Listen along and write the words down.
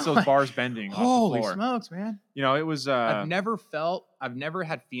those bars bending off the Holy floor. smokes, man. You know, it was. I've never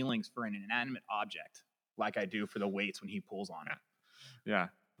had feelings for an inanimate object like I do for the weights when he pulls on it. Yeah,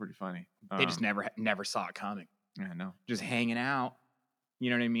 pretty funny. They just never saw it coming. Yeah, no. Just hanging out. You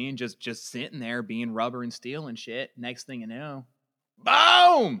know what I mean? Just sitting there being rubber and steel and shit. Next thing you know,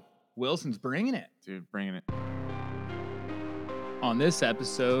 boom! Wilson's bringing it. Dude, bringing it. On this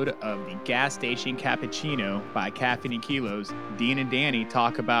episode of the Gas Station Cappuccino by Caffeine and Kilos, Dean and Danny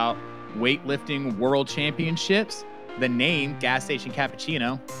talk about weightlifting world championships, the name Gas Station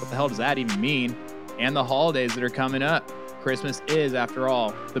Cappuccino, what the hell does that even mean, and the holidays that are coming up. Christmas is, after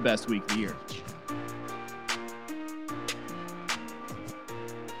all, the best week of the year.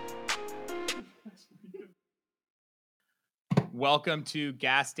 Welcome to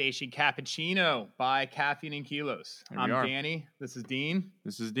Gas Station Cappuccino by Caffeine and Kilos. I'm Danny. This is Dean.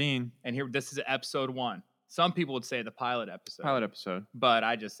 This is Dean. And this is episode 1. Some people would say the pilot episode. Pilot episode. But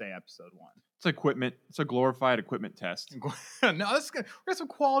I just say episode 1. It's equipment. It's a glorified equipment test. No, this is good. We got some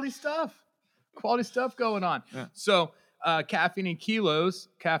quality stuff. Quality stuff going on. Yeah. So, Caffeine and Kilos,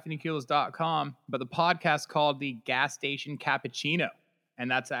 caffeineandkilos.com, but the podcast called the Gas Station Cappuccino.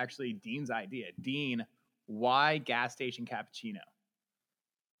 And that's actually Dean's idea. Dean, why Gas Station Cappuccino?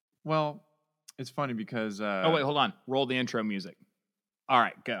 Well, it's funny because... oh, wait, hold on. Roll the intro music. All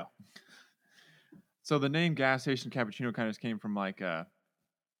right, go. So the name Gas Station Cappuccino kind of came from like...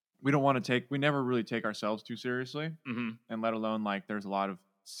 we never really take ourselves too seriously. Mm-hmm. And let alone like there's a lot of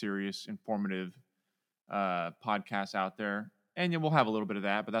serious, informative podcasts out there. And we'll have a little bit of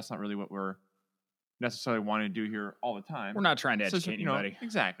that, but that's not really what we're necessarily wanting to do here all the time. We're not trying to educate anybody.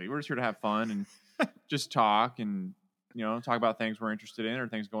 Exactly. We're just here to have fun and just talk and, talk about things we're interested in or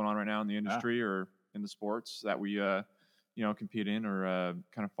things going on right now in the industry or in the sports that we, compete in or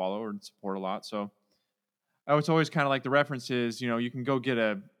kind of follow or support a lot. So it's always kind of like the reference is, you can go get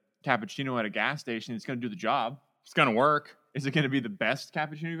a cappuccino at a gas station. It's going to do the job. It's going to work. Is it going to be the best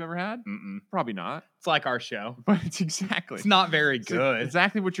cappuccino you've ever had? Mm-mm. Probably not. It's like our show. But it's exactly. It's not very good.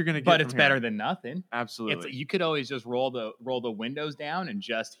 Exactly what you're going to get. But it's better than nothing. Absolutely. You could always just roll the windows down and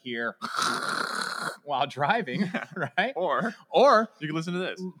just hear while driving, right? Or you can listen to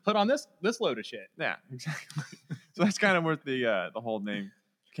this. Put on this load of shit. Yeah, exactly. So that's kind of where the whole name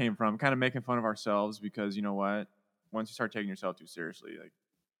came from. Kind of making fun of ourselves because you know what? Once you start taking yourself too seriously, like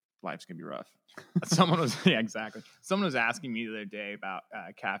life's gonna be rough. Someone was asking me the other day about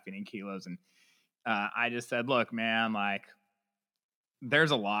Caffeine and Kilos, and I just said, look, man, like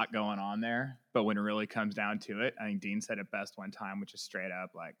there's a lot going on there, but when it really comes down to it, I think Dean said it best one time, which is straight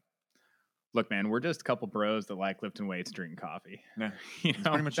up like, look, man, we're just a couple bros that like lifting weights, drinking coffee. Yeah,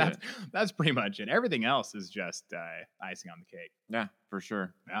 that's pretty much it. Everything else is just icing on the cake. Yeah, for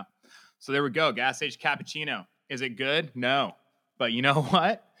sure. Yeah. So there we go. Gas Station Cappuccino. Is it good? No. But you know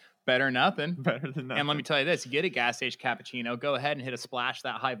what? Better than nothing. Better than nothing. And let me tell you this: you get a Gas Station Cappuccino, go ahead and hit a splash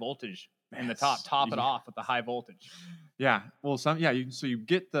that high voltage in the top. Top it off with the high voltage. Yeah. Well,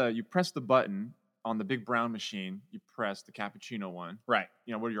 you press the button on the big brown machine. You press the cappuccino one. Right.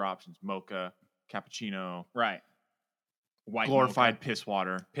 What are your options? Mocha, cappuccino. Right. White glorified mocha. Piss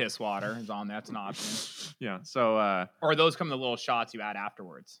water. Piss water is on there. That's an option. Yeah. So. Or those come in the little shots you add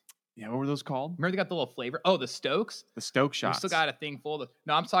afterwards. Yeah, what were those called? Remember they got the little flavor? Oh, the Stokes? The Stoke shots. We still got a thing full of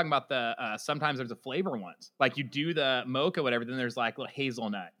no, I'm talking about the sometimes there's the flavor ones. Like you do the mocha, whatever, then there's like little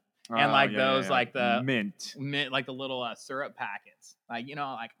hazelnut. And like like the mint, like the little syrup packets. Like,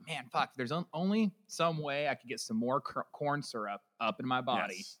 like, man, fuck, there's only some way I could get some more corn syrup up in my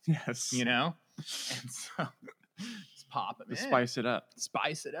body. Yes. And so just pop it in. Spice it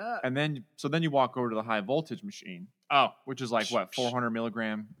up. And then you walk over to the high voltage machine. Oh, which is like what, 400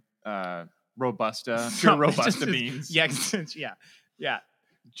 milligram Robusta, pure Robusta beans. Yeah.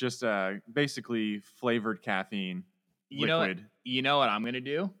 Just basically flavored caffeine liquid. You know what I'm gonna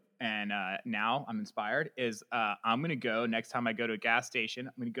do, and now I'm inspired. Is I'm gonna go next time I go to a gas station.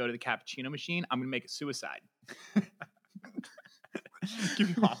 I'm gonna go to the cappuccino machine. I'm gonna make it suicide.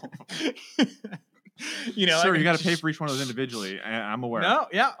 Give me all. Sir, you got to pay for each one of those individually. I'm aware. No,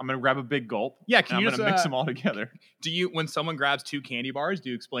 yeah. I'm going to grab a big gulp. Yeah, I'm going to mix them all together. When someone grabs 2 candy bars, do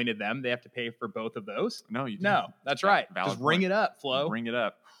you explain to them they have to pay for both of those? No, you don't. No, that's right. Valid Just ring it up, Flo. Ring it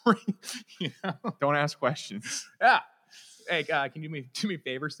up. Don't ask questions. Yeah. Hey, can you do me a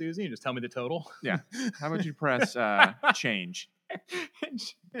favor, Susie, and just tell me the total? Yeah. How about you press change?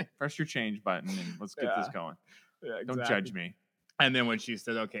 Press your change button and let's get this going. Yeah, exactly. Don't judge me. And then when she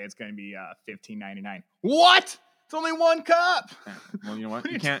said, okay, it's going to be $15.99. What? It's only 1 cup. Well, you know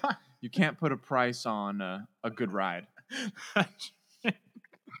what? You can't put a price on a good ride. That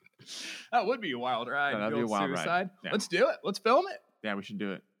would be a wild ride. That'd be a wild ride. Yeah. Let's do it. Let's film it. Yeah, we should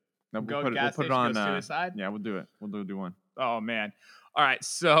do it. No, Go we'll gas put it station, on. go suicide? Yeah, we'll do it. We'll do one. Oh, man. All right.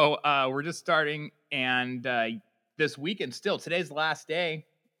 So we're just starting. And this weekend still, today's the last day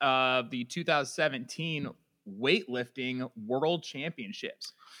of the 2017 weightlifting World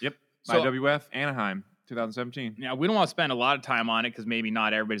Championships. Yep. So- IWF Anaheim 2017. Now, we don't want to spend a lot of time on it because maybe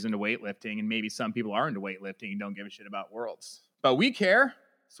not everybody's into weightlifting, and maybe some people are into weightlifting and don't give a shit about Worlds. But we care,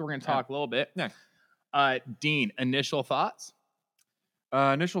 so we're going to talk a little bit. Yeah. Dean, initial thoughts?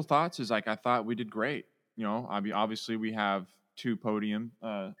 Initial thoughts is like I thought we did great. You know, obviously we have two podium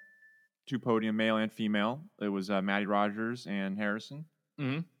male and female. It was Maddie Rogers and Harrison,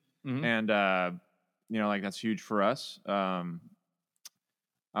 and you know, like that's huge for us. I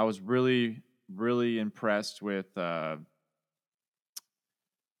was really impressed with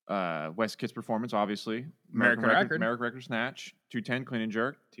West Kitt's performance. Obviously, American record snatch, 210 clean and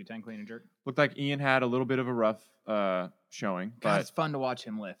jerk. 210 clean and jerk. Looked like Ian had a little bit of a rough showing, God, but it's fun to watch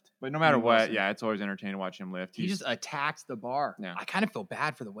him lift. no matter Ian what, Wilson. yeah, it's always entertaining to watch him lift. He just attacks the bar. Yeah. I kind of feel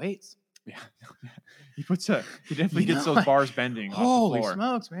bad for the weights. Yeah, he definitely gets those like, bars bending off the Holy floor.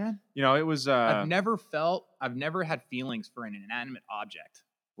 smokes, man! You know, it was. I've never had feelings for an inanimate object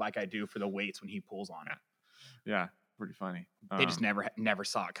like I do for the weights when he pulls on it. Yeah, pretty funny. They just never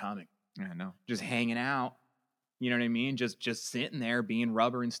saw it coming. Yeah, no. Just hanging out. You know what I mean? Just sitting there being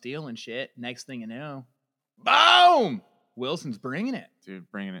rubber and steel and shit. Next thing you know, boom! Wilson's bringing it. Dude,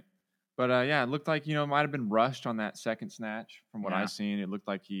 bringing it. But yeah, it looked like, you know, it might have been rushed on that second snatch from what I've seen. It looked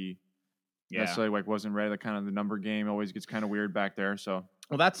like he necessarily like wasn't ready. Kind of the number game always gets kind of weird back there. So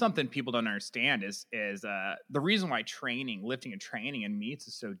well, that's something people don't understand is the reason why lifting and training and meets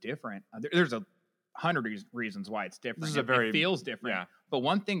is so different. There's 100 reasons why it's different. It feels different. Yeah. But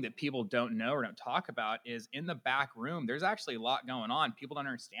one thing that people don't know or don't talk about is in the back room, there's actually a lot going on. People don't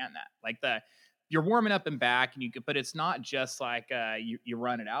understand that. Like you're warming up and back, but it's not just like you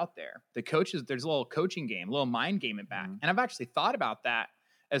run it out there. The coaches, there's a little coaching game, a little mind game in back. And I've actually thought about that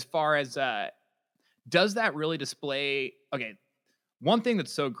as far as does that really display? Okay, one thing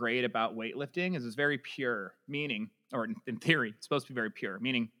that's so great about weightlifting is it's very pure, meaning, or in theory, it's supposed to be very pure,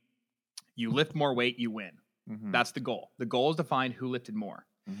 meaning you lift more weight, you win. That's the goal. The goal is to find who lifted more.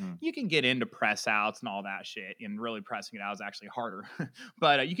 You can get into press outs and all that shit, and really pressing it out is actually harder.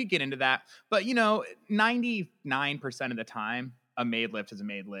 But you could get into that. But, you know, 99% of the time, a made lift is a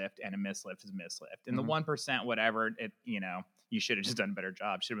made lift and a missed lift is a missed lift. And the 1%, whatever, you should have just done a better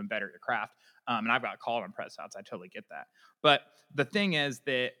job. Should have been better at your craft. And I've got called on press outs. I totally get that. But the thing is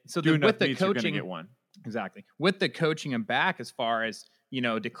that, with the coaching, get one. Exactly. With the coaching and back, as far as, you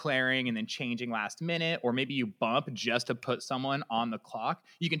know, declaring and then changing last minute, or maybe you bump just to put someone on the clock,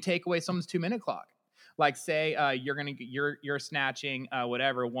 you can take away someone's 2-minute clock. Like say you're snatching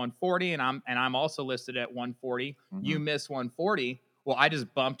whatever 140, and I'm also listed at 140. You miss 140. Well, I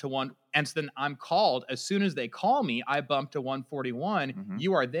just bump to one, and so then I'm called. As soon as they call me, I bump to 141.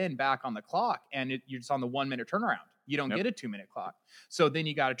 You are then back on the clock, and you're just on the 1-minute turnaround. You don't get a 2-minute clock. So then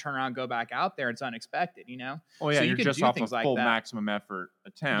you got to turn around, go back out there. It's unexpected, you know? Oh, yeah, so you're just off a full like maximum effort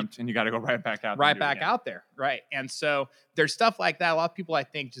attempt, and you got to go right back out. Right back out there, right? And so there's stuff like that. A lot of people, I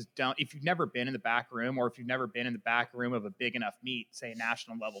think, just don't. If you've never been in the back room, or if you've never been in the back room of a big enough meet, say a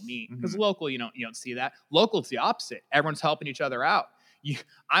national level meet, because local, you don't see that. Local, it's the opposite. Everyone's helping each other out.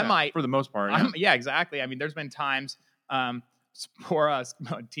 I might, for the most part. Yeah, exactly. I mean, there's been times for us,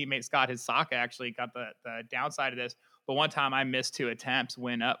 teammate Scott Hisaka actually got the downside of this. But one time I missed 2 attempts,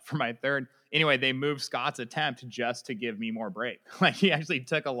 went up for my third. Anyway, they moved Scott's attempt just to give me more break. Like he actually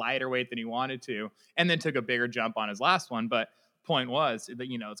took a lighter weight than he wanted to, and then took a bigger jump on his last one. But point was that,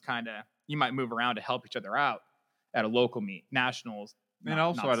 you know, it's kind of, you might move around to help each other out at a local meet, nationals. And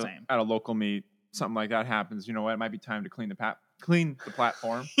also at a local meet, something like that happens. You know what? It might be time to clean the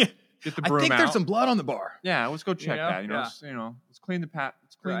platform. Get the broom I think out. There's some blood on the bar. Yeah, let's go check that. Let's clean the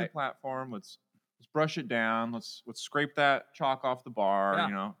the platform. Let's brush it down. Let's scrape that chalk off the bar. Yeah.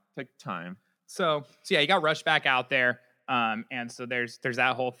 You know, take time. So yeah, you got rushed back out there. And so there's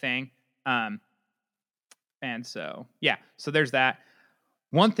that whole thing. And so yeah, so there's that.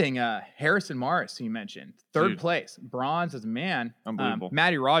 One thing, Harrison Morris, you mentioned, third place, bronze as a man. Unbelievable.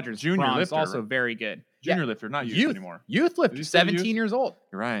 Maddie Rogers, junior bronze, lifter, also very good. Junior lifter, not youth anymore. Youth lifter, 17 years old.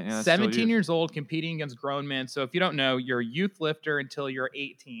 You're right. Yeah, 17 years old, competing against grown men. So if you don't know, you're a youth lifter until you're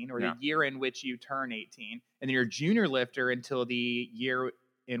 18, or the year in which you turn 18. And then you're a junior lifter until the year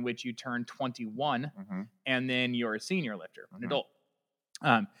in which you turn 21. And then you're a senior lifter, an adult.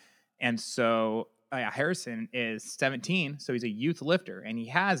 And so Harrison is 17, so he's a youth lifter, and he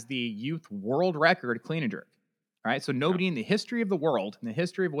has the youth world record clean and jerk. All right, so nobody in the history of the world, in the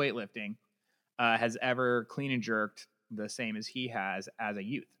history of weightlifting, has ever clean and jerked the same as he has as a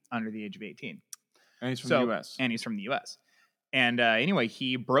youth. under the age of 18. And he's from the U.S. And he's from the U.S. And anyway,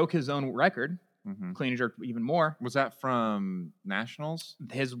 he broke his own record, clean and jerk even more. Was that from nationals?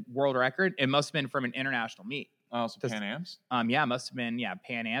 His world record? It must have been from an international meet. Oh, so Pan Ams? Yeah, it must have been,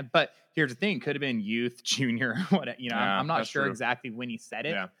 Pan Am. But here's the thing, could have been youth, junior, what, I'm not sure exactly when he said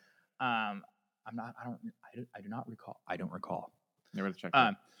it. Yeah. I do not recall. I don't recall. Never check.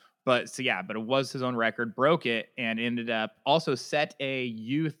 But it was his own record, broke it, and ended up also set a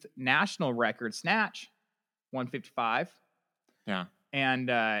youth national record snatch, 155. Yeah. And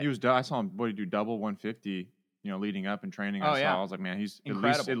he was. I saw him. What did he do? Double 150. Leading up and training. I was like, man, he's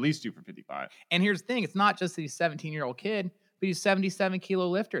incredible. At least due for 55. And here's the thing: it's not just that he's a 17-year-old kid, but he's a 77-kilo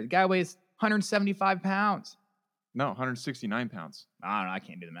lifter. The guy weighs 175 pounds. No, 169 pounds. I don't know. I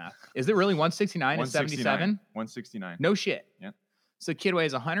can't do the math. Is it really 169 and 77? 169. No shit. Yep. So the kid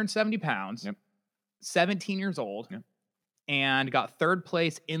weighs 170 pounds. Yep. 17 years old. Yep. And got third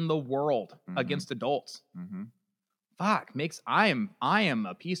place in the world against adults. Mm-hmm. Fuck, I am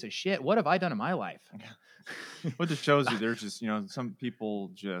a piece of shit. What have I done in my life? What just shows you there's just, some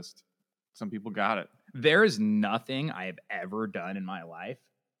people got it. There is nothing I have ever done in my life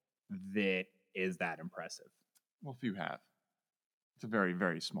that is that impressive. Well, few have. It's a very,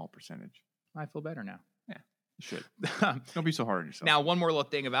 very small percentage. I feel better now. Yeah, you should. Don't be so hard on yourself. Now, one more little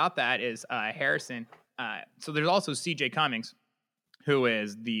thing about that is Harrison. So there's also CJ Cummings, who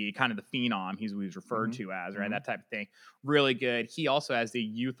is the kind of the phenom he's referred to as, right? That type of thing. Really good. He also has the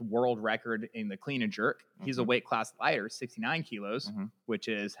youth world record in the clean and jerk. He's a weight class lighter, 69 kilos, which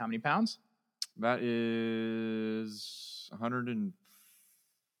is how many pounds? That is 100 and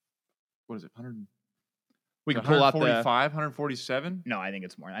what is it? 100. We can pull up 145, 147. No, I think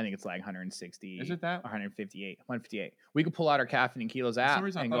it's more. I think it's like 160. Is it that? 158. 158. We could pull out our caffeine and kilos app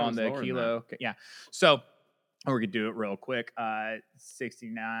and go on the kilo. Yeah. So we're going to do it real quick.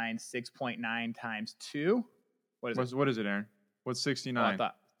 69, 6.9 times 2. What is it, Aaron? What's 69? I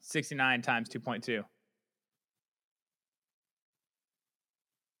thought 69 times 2.2.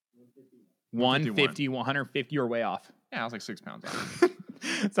 150, 150. You're way off. Yeah, I was like 6 pounds off.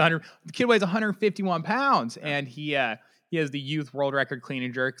 It's 100. The kid weighs 151 pounds, and he has the youth world record clean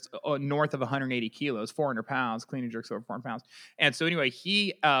and jerks north of 180 kilos, 400 pounds, clean and jerks over 400 pounds. And so anyway,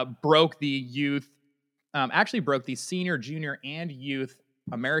 he broke the youth. Actually broke the senior, junior, and youth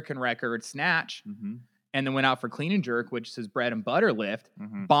American record snatch, and then went out for clean and jerk, which is his bread and butter lift,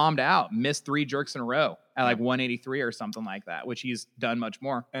 bombed out, missed 3 jerks in a row at like 183 or something like that, which he's done much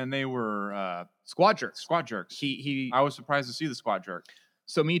more. And they were squat jerks. Squat jerks. I was surprised to see the squat jerk.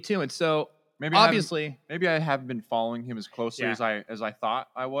 So me too. And so maybe I haven't been following him as closely as I thought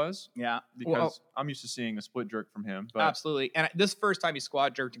I was. Yeah, because I'm used to seeing a split jerk from him. But absolutely. And this first time he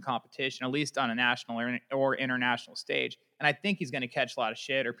squat jerked in competition, at least on a national or international stage. And I think he's going to catch a lot of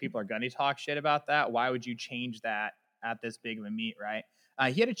shit, or people are going to talk shit about that. Why would you change that at this big of a meet, right?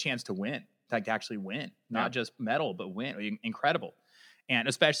 He had a chance to win, to actually win, not just medal, but win. Incredible. And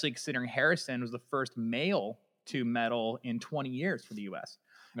especially considering Harrison was the first male to medal in 20 years for the U.S.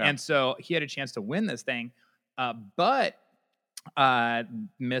 Yeah. And so he had a chance to win this thing, but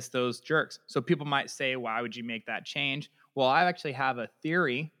missed those jerks. So people might say, why would you make that change? Well, I actually have a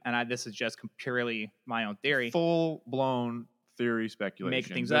theory, and this is just purely my own theory. Full-blown theory speculation. Make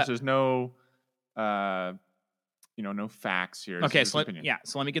things up. There's no, no facts here. Okay, so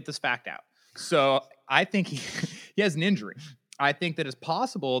let me get this fact out. So I think he has an injury. I think that it's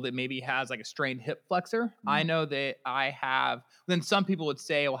possible that maybe he has like a strained hip flexor. I know that I have. Then some people would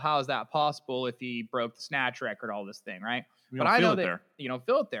say, well, how is that possible if he broke the snatch record, all this thing, right? But I know that you don't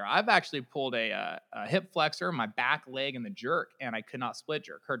feel it there. I've actually pulled a hip flexor, my back leg in the jerk, and I could not split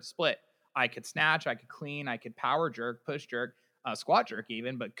jerk. Hurt to split. I could snatch, I could clean, I could power jerk, push jerk, squat jerk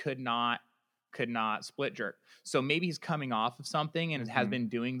even, but could not split jerk. So maybe he's coming off of something and has been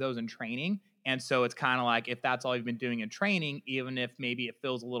doing those in training. And so it's kind of like, if that's all you've been doing in training, even if maybe it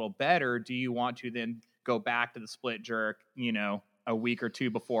feels a little better, do you want to then go back to the split jerk, a week or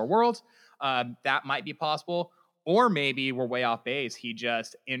two before Worlds? That might be possible. Or maybe we're way off base. He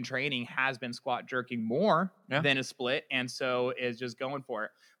just, in training, has been squat jerking more than a split, and so is just going for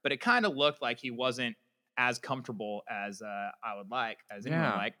it. But it kind of looked like he wasn't as comfortable as I would like, as anyone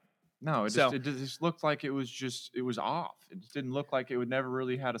would like. No, it just looked like it was off. It just didn't look like it would never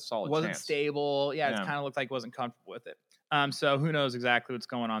really had a solid wasn't chance. Stable. Yeah, it kind of looked like he wasn't comfortable with it. So who knows exactly what's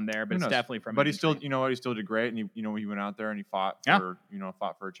going on there, but it's definitely from. But he still, he still did great, and he went out there and he fought for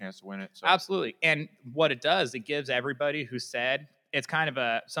a chance to win it. So. Absolutely. And what it does, it gives everybody who said it's kind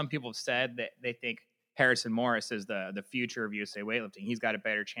of some people have said that they think Harrison Morris is the future of USA weightlifting. He's got a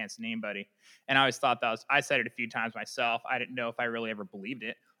better chance than anybody. And I always thought I said it a few times myself. I didn't know if I really ever believed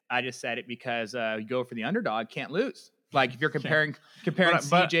it. I just said it because you go for the underdog, can't lose. Like if you're comparing But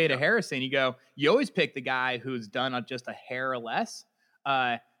CJ to Harrison, you always pick the guy who's done just a hair less,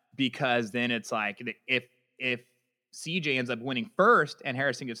 because then it's like if CJ ends up winning first and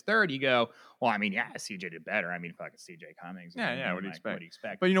Harrison gets third, you go, well, I mean, yeah, CJ did better. I mean, fucking CJ Cummings. Yeah. What do you expect? What do you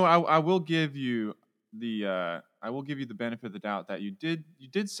expect? But you know, I will give you the benefit of the doubt that you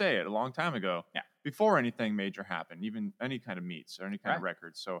did say it a long time ago. Yeah. Before anything major happened, even any kind of meets or any kind of Right.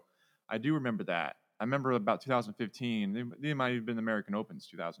 records. So I do remember that. I remember about 2015. They might have been the American Opens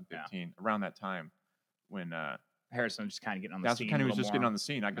 2015 around that time when Harrison was just kind of getting on the that's scene. kind of was just getting on the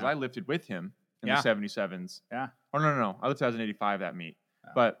scene because I lifted with him in the 77s. Yeah. Oh no, I lifted as an 85 that meet,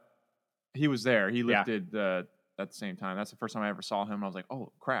 Oh. but he was there. He lifted at the same time. That's the first time I ever saw him. I was like,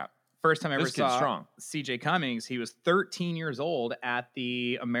 oh crap. First time I ever This kid's saw strong. CJ Cummings, he was 13 years old at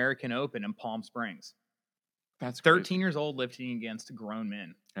the American Open in Palm Springs. That's 13 crazy. years old lifting against grown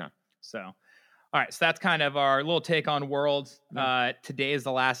men. Yeah. So, all right. So that's kind of our little take on Worlds. Yeah. Today is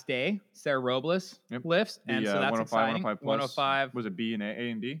the last day. Sarah Robles lifts. And so that's 105, exciting. 105 plus. 105 Was it B and A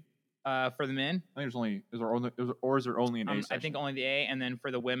and D? for the men. I think is there only an A section? I think only the A. And then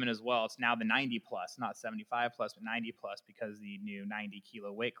for the women as well, it's now the 90 plus, not 75 plus, but 90 plus because the new 90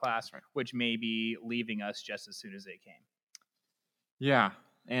 kilo weight class, which may be leaving us just as soon as they came. Yeah.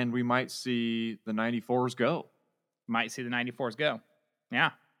 And we might see the 94s go. Might see the 94s go.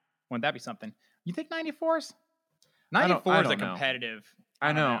 Yeah. Wouldn't that be something? You think 94s? 94s are competitive.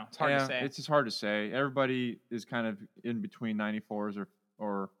 I know. It's hard to say. It's just hard to say. Everybody is kind of in between 94s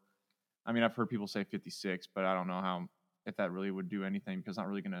or I mean, I've heard people say 56, but I don't know if that really would do anything because not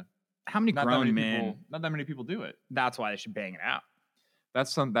really going to. How many grown men? Not that many people do it. That's why they should bang it out.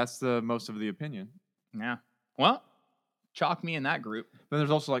 That's the most of the opinion. Yeah. Well, chalk me in that group. Then there's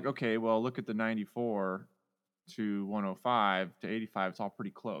also like, okay, well, look at the 94 to 105 to 85. It's all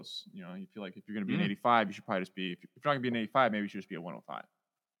pretty close. You know, you feel like if you're going to be an 85, you should probably just be. If you're not going to be an 85, maybe you should just be a 105,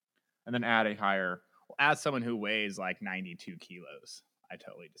 and then add a higher. As someone who weighs like 92 kilos, I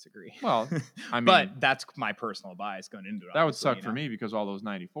totally disagree. Well, I mean, but that's my personal bias going into it. That would suck for me because all those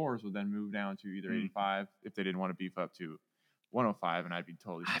 94s would then move down to either 85 if they didn't want to beef up to 105, and I'd be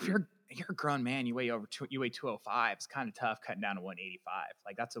totally screwed. If you're a grown man, you weigh 205. It's kind of tough cutting down to 185.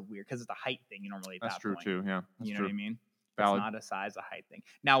 Like that's a weird because it's a height thing. You normally that's true too. Yeah, you know what I mean. Valid. It's not a size, a height thing.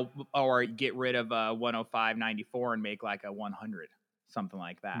 Now, or get rid of 105, 94 and make like a 100, something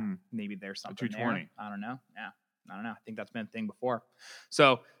like that. Maybe there's something 220. I don't know. Yeah. I don't know. I think that's been a thing before.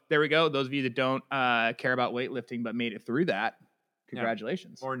 So there we go. Those of you that don't care about weightlifting but made it through that,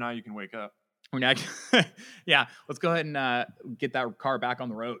 congratulations. Yeah. Or now you can wake up. Yeah, let's go ahead and get that car back on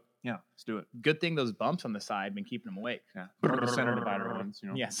the road. Yeah, let's do it. Good thing those bumps on the side been keeping them awake. Yeah, or the center divider ones. You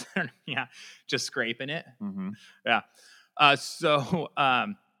know. Yes, yeah, just scraping it. Mm-hmm. Yeah. So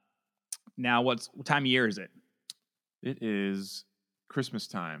now what time of year is it? It is Christmas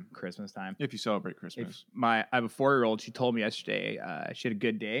time. Christmas time. If you celebrate Christmas. I have a 4-year-old. She told me yesterday she had a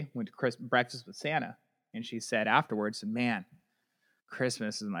good day. Went to breakfast with Santa, and she said afterwards, "Man,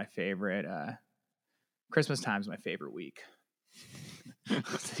 Christmas is my favorite. Christmas time is my favorite week."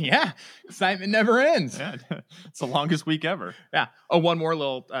 Yeah, excitement never ends. Yeah, it's the longest week ever. Yeah. Oh, one more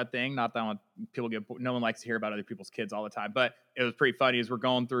little thing. Not that people get. No one likes to hear about other people's kids all the time, but it was pretty funny as we're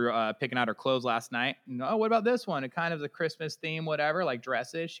going through picking out her clothes last night. And, oh, what about this one? It kind of is a Christmas theme, whatever, like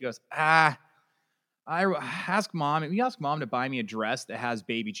dresses. She goes, I ask mom. We ask mom to buy me a dress that has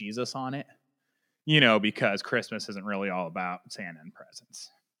baby Jesus on it. You know, because Christmas isn't really all about Santa and presents.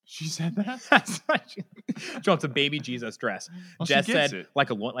 She said that? She wants a baby Jesus dress. Well, Jess said,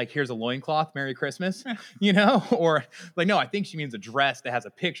 like here's a loincloth, Merry Christmas, you know? Or like, no, I think she means a dress that has a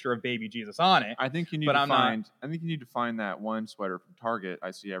picture of baby Jesus on it. I think you need to find that one sweater from Target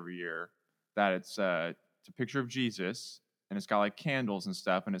I see every year that it's a picture of Jesus and it's got like candles and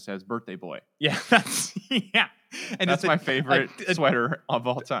stuff and it says birthday boy. Yeah, and that's my favorite sweater of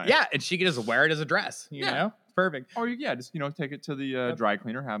all time. Yeah, and she can just wear it as a dress, you know? Perfect. Or just take it to the dry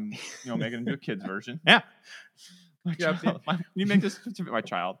cleaner, have them, make it into a kid's version. Yeah. You make this to my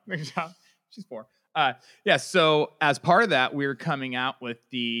child. She's 4. So as part of that, we're coming out with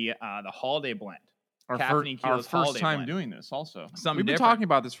the holiday blend. Our first time doing this also. We've been talking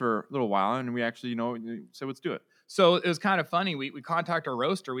about this for a little while, and we actually, said let's do it. So it was kind of funny. We contact our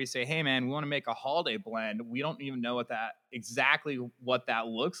roaster. We say, hey, man, we want to make a holiday blend. We don't even know exactly what that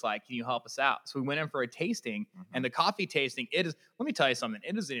looks like. Can you help us out? So we went in for a tasting, and the coffee tasting, let me tell you something.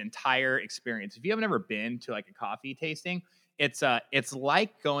 It is an entire experience. If you haven't ever been to like a coffee tasting, it's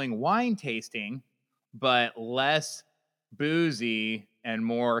like going wine tasting, but less boozy and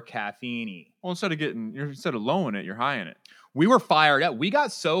more caffeine-y. Well, instead of lowing it, you're high in it. We were fired up. We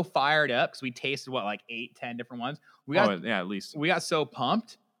got so fired up because we tasted like 8, 10 different ones. At least. We got so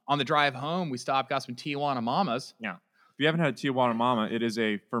pumped on the drive home. We stopped, got some Tijuana Mamas. Yeah. If you haven't had a Tijuana Mama, it is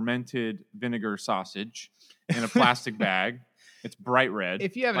a fermented vinegar sausage in a plastic bag. It's bright red.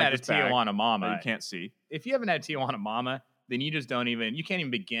 If you haven't had a Tijuana Mama, you can't see. If you haven't had Tijuana Mama, then you just you can't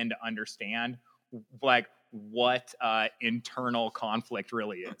even begin to understand like what internal conflict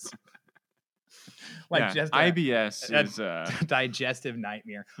really is. IBS is a digestive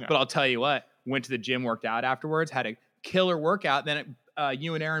nightmare. Yeah. But I'll tell you what, went to the gym, worked out afterwards, had a killer workout. Then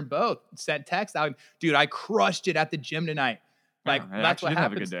you and Aaron both sent text out, dude, I crushed it at the gym tonionight. Like that's what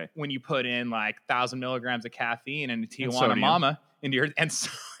happens when you put in like 1,000 milligrams of caffeine and a Tijuana Mama into your and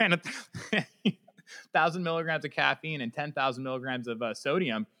 1,000 milligrams of caffeine and 10,000 milligrams of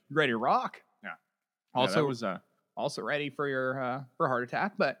sodium. You're ready to rock. Yeah. Also, also ready for your for a heart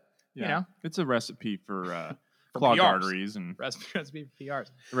attack, but you know, it's a recipe for clogged arteries and recipe for PRs,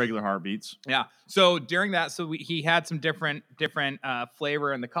 regular heartbeats. Yeah. So during that, he had some different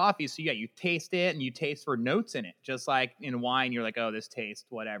flavor in the coffee. So you taste it and you taste for notes in it, just like in wine. You're like, oh, this tastes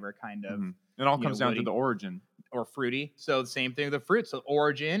whatever kind of. Mm-hmm. It all comes down to the origin or fruity. So the same thing with the fruit. So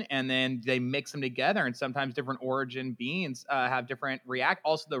origin, and then they mix them together. And sometimes different origin beans have different react.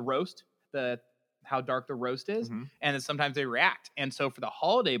 Also the roast, how dark the roast is, and then sometimes they react. And so for the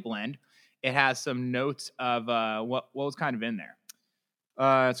holiday blend, it has some notes of what was kind of in there.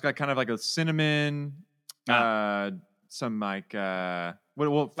 It's got kind of like a cinnamon, some like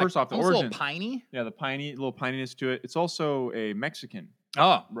first off the origin, a little piney. Yeah, the little pininess to it. It's also a Mexican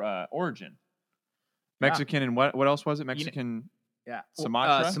origin. Mexican and what else was it? Mexican.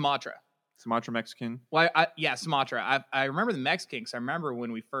 Sumatra. Sumatra Mexican. Well, Sumatra. I remember the Mexican because I remember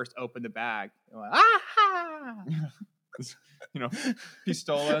when we first opened the bag. Like,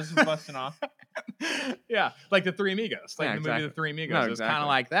 pistolas busting off. Yeah, like the Three Amigos, like the movie The Three Amigos. No, it was kind of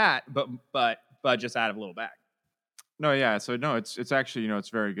like that, but just out of a little bag. No, yeah. So no, it's actually it's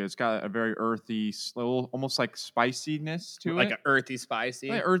very good. It's got a very earthy, slow, almost like spiciness to it, like an earthy,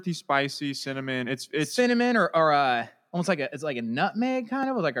 spicy cinnamon. It's cinnamon or almost like it's like a nutmeg kind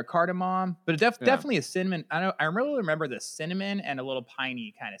of, like a cardamom, but definitely a cinnamon. I really remember the cinnamon and a little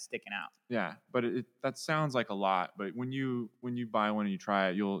piney kind of sticking out. Yeah, but that sounds like a lot. But when you buy one and you try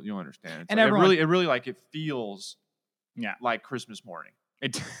it, you'll understand. And it really like it feels like Christmas morning.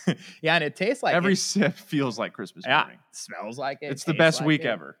 And it tastes like every sip feels like Christmas morning. It smells like it. It's the best week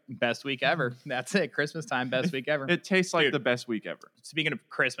ever. Best week ever. That's it. Christmas time, best week ever. It tastes like the best week ever. Speaking of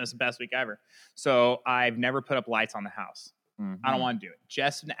Christmas, best week ever. So I've never put up lights on the house. Mm-hmm. I don't want to do it.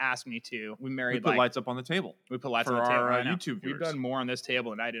 Jess asked me to. We put lights up on the table. We put lights on the table. For our YouTube viewers. We've done more on this table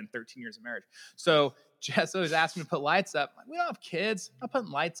than I did in 13 years of marriage. So Jess always asked me to put lights up. We don't have kids. I'm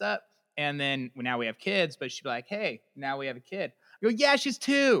putting lights up. And then now we have kids, but she'd be like, hey, now we have a kid. I go, yeah, she's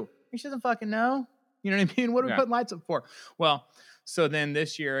 2. She doesn't fucking know. You know what I mean? What are we putting lights up for? Well, so then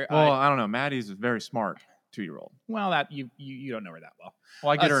this year. Well, I don't know. Maddie's a very smart 2-year-old. Well, that you don't know her that well.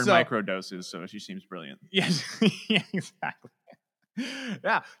 Well, I get her in micro doses, so she seems brilliant. Yes, yeah, exactly.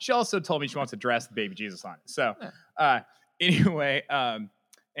 Yeah. She also told me she wants to dress the baby Jesus on it. So anyway, and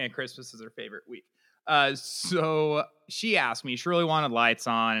Christmas is her favorite week. So she asked me, she really wanted lights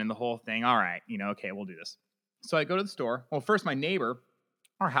on and the whole thing. All right, okay, we'll do this. So I go to the store. Well, first my neighbor,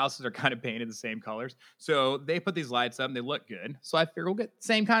 our houses are kind of painted the same colors. So they put these lights up and they look good. So I figure we'll get the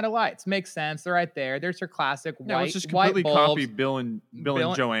same kind of lights. Makes sense. They're right there. There's her classic white. Let's just completely copy Bill and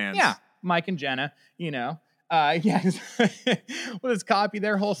Joanne's. Yeah. Mike and Jenna, Well, let's copy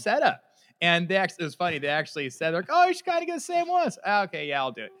their whole setup. And it was funny. They actually said, like, oh, you should kind of get the same ones. Okay, yeah,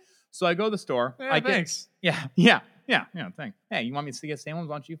 I'll do it. So I go to the store. Thanks. Yeah, thanks. Hey, you want me to get the same ones?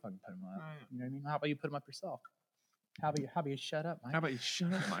 Why don't you fucking put them up? You know what I mean? How about you put them up yourself? How about you shut up, Mike? How about you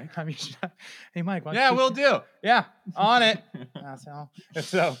shut up, Mike? How about you shut up? Hey, Mike. We'll do. Yeah, on it.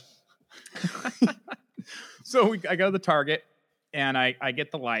 So I go to the Target and I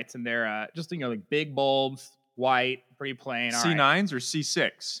get the lights and they're just like big bulbs, white, pretty plain. C9s or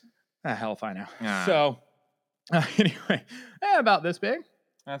C6? Hell if I know. So anyway, about this big.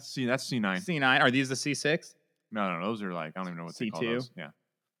 That's C9. C9. Are these the C6? No. Those are like I don't even know what C2? they call those. Yeah.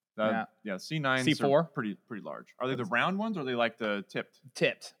 C9s C4 are pretty large. Are they the round ones or are they like the tipped?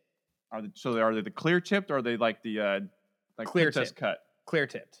 Tipped. Are they the clear tipped or are they like the clear tip cut? Clear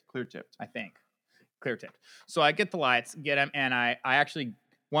tipped. Clear tipped. I think. Clear tipped. So I get the lights, get them, and I actually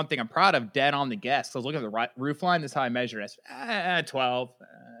one thing I'm proud of, dead on the guess. So I was looking at the roof line. This is how I measured it. 12,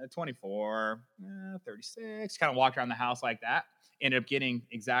 24, 36. Kind of walked around the house like that. Ended up getting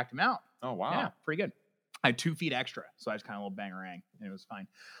exact amount. Oh, wow. Yeah, pretty good. I had 2 feet extra, so I just kind of a little bangarang, and it was fine.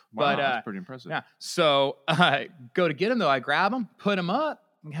 Wow, But that's pretty impressive. yeah, so I go to get him though. I grab him, put him up.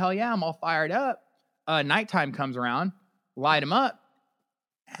 Hell yeah, I'm all fired up. Nighttime comes around, light him up,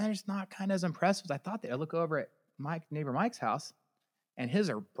 and they're just not kind of as impressive as I thought. I look over at neighbor Mike's house, and his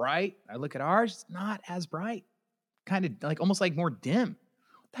are bright. I look at ours, it's not as bright, kind of like almost like more dim.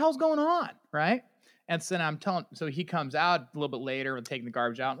 What the hell's going on, right? And so he comes out a little bit later and taking the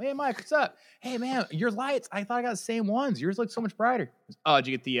garbage out. Hey, Mike, what's up? Hey, man, your lights, I thought I got the same ones. Yours look so much brighter. Oh, did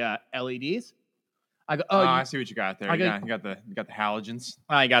you get the LEDs? I go, I see what you got there. You got the halogens.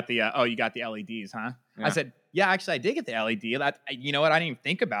 I got the you got the LEDs, huh? Yeah. I said, yeah, actually, I did get the LED. You know what? I didn't even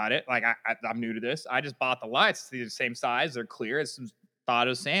think about it. Like, I'm new to this. I just bought the lights. They're the same size. They're clear. Thought it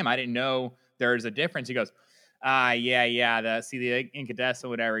was the same. I didn't know there's a difference. He goes, yeah. The incandescent,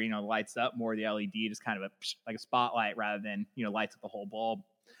 whatever, lights up more. The LED just kind of like a spotlight rather than, lights up the whole bulb.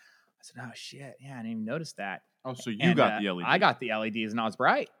 I said, oh, shit. Yeah, I didn't even notice that. Oh, so you got the LED. I got the LEDs, and I was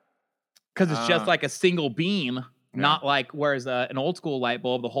bright. Because it's just like a single beam, not like whereas an old school light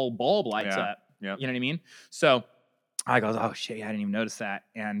bulb, the whole bulb lights up. Yeah. You know what I mean? So I goes, oh shit, I didn't even notice that.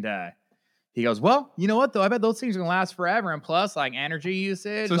 And he goes, well, you know what though? I bet those things are gonna last forever. And plus, like energy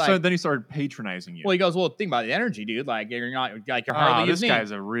usage. So then he started patronizing you. Well, he goes, well, think about the energy, dude. Like you're not like you're hardly using. This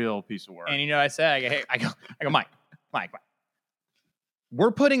guy's a real piece of work. And I said, I go, Mike.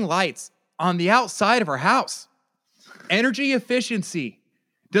 We're putting lights on the outside of our house. Energy efficiency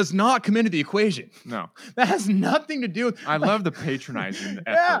does not come into the equation. No. That has nothing to do with... I love the patronizing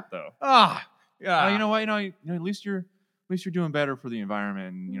effort, though. Yeah. You know what? At least you're doing better for the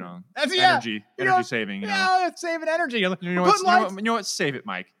environment and, energy saving. It's saving energy. You know what? Save it,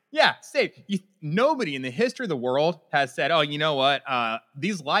 Mike. Yeah, save. Nobody in the history of the world has said, oh, you know what?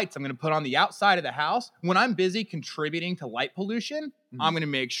 These lights I'm going to put on the outside of the house. When I'm busy contributing to light pollution, I'm going to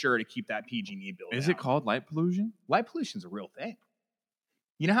make sure to keep that PG&E bill down. Is it called light pollution? Light pollution is a real thing.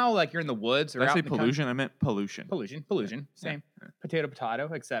 You know how like you're in the woods or Did I out say in the pollution? I meant pollution. Pollution. Same. Yeah. Potato,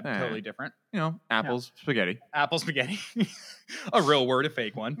 except totally different. Apples, spaghetti. Apple spaghetti. A real word, a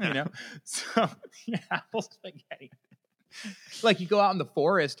fake one, So, apple spaghetti. Like you go out in the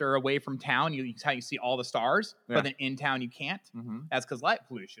forest or away from town, you see all the stars, but then in town you can't. Mm-hmm. That's because light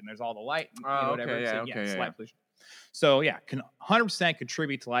pollution. There's all the light, whatever. It's light pollution. So can 100%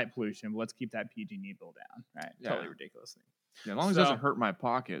 contribute to light pollution, but let's keep that PG&E bill down. Right? Yeah. Totally ridiculous thing. Yeah, as long as it doesn't hurt my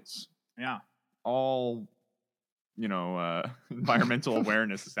pockets. Yeah. All, environmental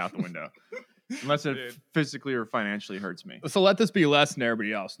awareness is out the window. Unless it physically or financially hurts me. So let this be a lesson to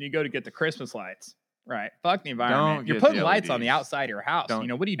everybody else. You go to get the Christmas lights. Right. Fuck the environment. You're putting lights on the outside of your house. What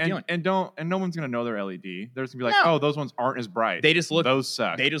are you doing? And no one's going to know they're LED. They're just going to be like, those ones aren't as bright. Those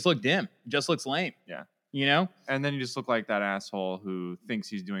suck. They just look dim. It just looks lame. Yeah. And then you just look like that asshole who thinks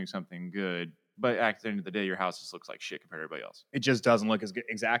he's doing something good. But at the end of the day, your house just looks like shit compared to everybody else. It just doesn't look as good.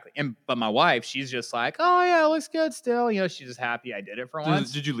 Exactly. But my wife, she's just like, oh, yeah, it looks good still. She's just happy I did it for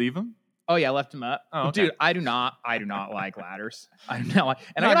once. Did you leave him? Oh, yeah, I left him up. Oh, okay. Dude, I do not like ladders. I do not like,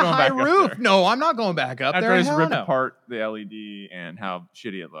 and I got a high roof. No, I'm not going back up there. I just ripped apart the LED and how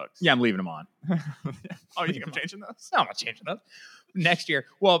shitty it looks. Yeah, I'm leaving them on. Oh, you think I'm changing those? No, I'm not changing those. Next year.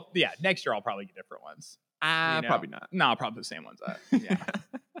 Well, yeah, next year I'll probably get different ones. Probably not. No, I'll probably the same ones. Yeah.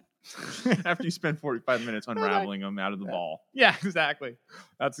 After you spend 45 minutes unraveling them out of the ball. Yeah, exactly.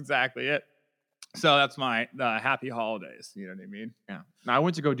 That's exactly it. So that's my happy holidays. You know what I mean? Yeah. Now I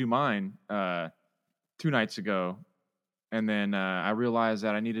went to go do mine 2 nights ago, and then I realized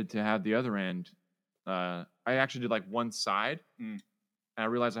that I needed to have the other end. I actually did like one side, and I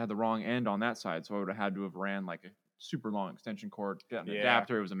realized I had the wrong end on that side, so I would have had to have ran like a super long extension cord, get an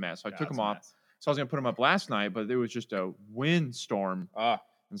adapter. It was a mess. So I took them off. So I was gonna put them up last night, but there was just a windstorm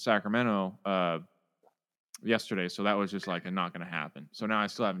in Sacramento yesterday, so that was just like not gonna happen. So now I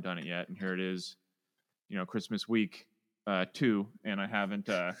still haven't done it yet, and here it is. Christmas week 2, and I haven't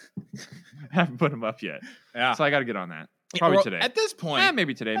put them up yet. Yeah. So I got to get on that. Probably today. At this point,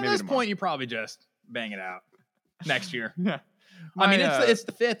 maybe today. Maybe at this tomorrow. point, you probably just bang it out next year. Yeah. It's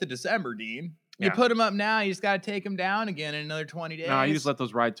the 5th of December, Dean. You put them up now. You just got to take them down again in another 20 days. No, you just let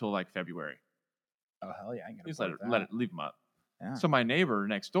those ride till like February. Oh hell yeah! I ain't gonna leave them up. Yeah. So my neighbor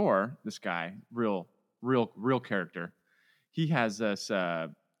next door, this guy, real character, he has this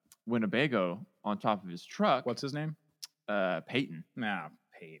Winnebago on top of his truck. What's his name? Peyton. Nah,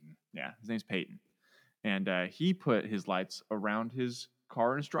 Peyton. Yeah, his name's Peyton. And he put his lights around his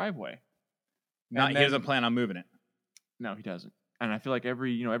car in his driveway. He doesn't plan on moving it. No, he doesn't. And I feel like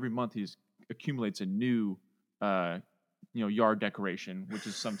every month he accumulates a new yard decoration, which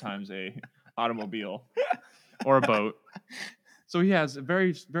is sometimes a automobile or a boat. So he has a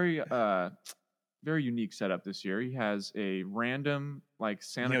very, very very unique setup this year. He has a random like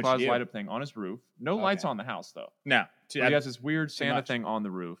Santa what Claus you do? light up thing on his roof. No lights on the house though. No. But he has this weird Santa much. thing on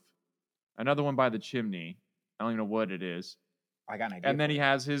the roof. Another one by the chimney. I don't even know what it is. I got an idea. And then for he you.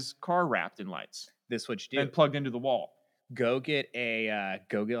 has his car wrapped in lights This what you do. and plugged into the wall. Go get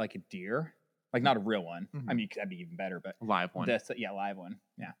like a deer. Like not a real one. Mhm. I mean, that'd be even better, but A live one. live one.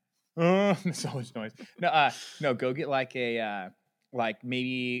 Yeah. So much noise. No, go get like a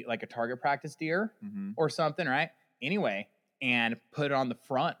maybe like a target practice deer Mhm. or something, right? Anyway, and put it on the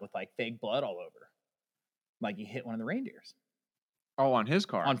front with like fake blood all over. Like you hit one of the reindeers. Oh, on his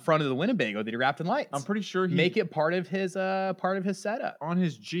car. On front of the Winnebago that he wrapped in lights. I'm pretty sure he Make it part of his setup. on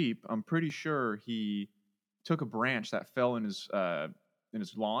his Jeep. I'm pretty sure he took a branch that fell in his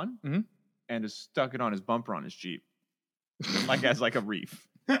lawn Mhm. and just stuck it on his bumper on his Jeep, like as like a reef.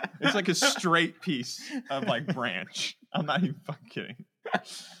 It's like a straight piece of like branch. I'm not even fucking kidding.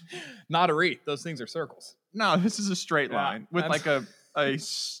 Not a wreath. Those things are circles. No, this is a straight Yeah, line with like a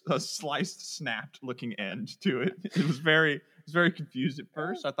sliced, snapped looking end to it. It was very confused at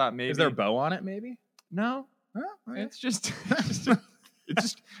first. I thought maybe Is there a bow on it? Maybe. no. Oh, okay. It's just I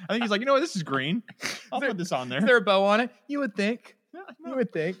think he's like, you know what, this is green. I'll put this on there. Is there a bow on it? You would think. Yeah, You no.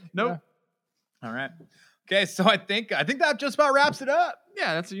 would think. Nope. Yeah. All right. Okay, so I think that just about wraps it up.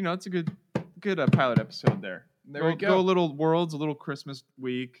 Yeah, that's it's a good pilot episode there. There we go. Go little worlds, a little Christmas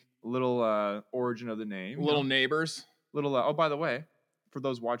week, a little origin of the name, Little neighbors. little. Oh, by the way, for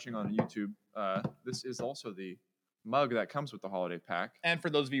those watching on YouTube, this is also the mug that comes with the holiday pack. And for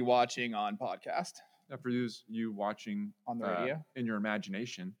those of you watching on podcast. For you watching On the radio? in your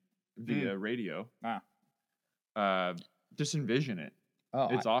imagination via radio, Ah. just envision it. Oh,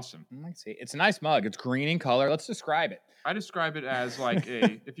 It's awesome. I see. It's a nice mug. It's green in color. Let's describe it. I describe it as like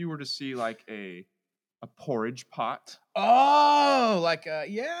if you were to see like a porridge pot, Oh, like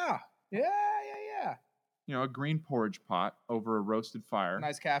yeah. a green porridge pot over a roasted fire.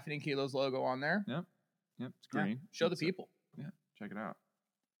 Nice Caffeine and Kilos logo on there. Yep, it's Yeah. green. Show the It's people. check it out.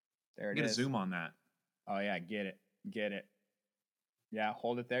 There it Get is. a zoom on that. Oh yeah, get it. Yeah,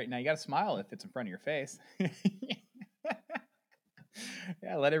 hold it there. Now you got to smile if it's in front of your face.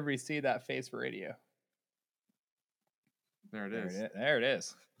 Yeah, let everybody see that face for radio. There it is. There it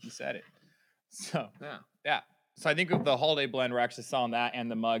is. You said it. So Yeah. So I think with the holiday blend, we're actually selling that and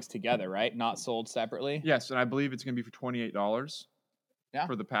the mugs together, right? Not sold separately. Yes, and I believe it's going to be for $28. Yeah.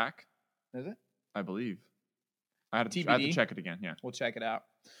 For the pack, Is it? I believe. I had to TBD? check it again. Yeah. We'll check it out.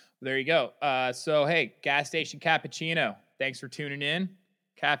 There you go. So hey, Gas Station Cappuccino. Thanks for tuning in.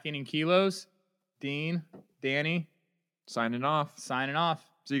 Caffeine and Kilos. Dean, Danny, Signing off. signing off.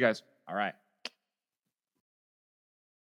 See you guys. All right.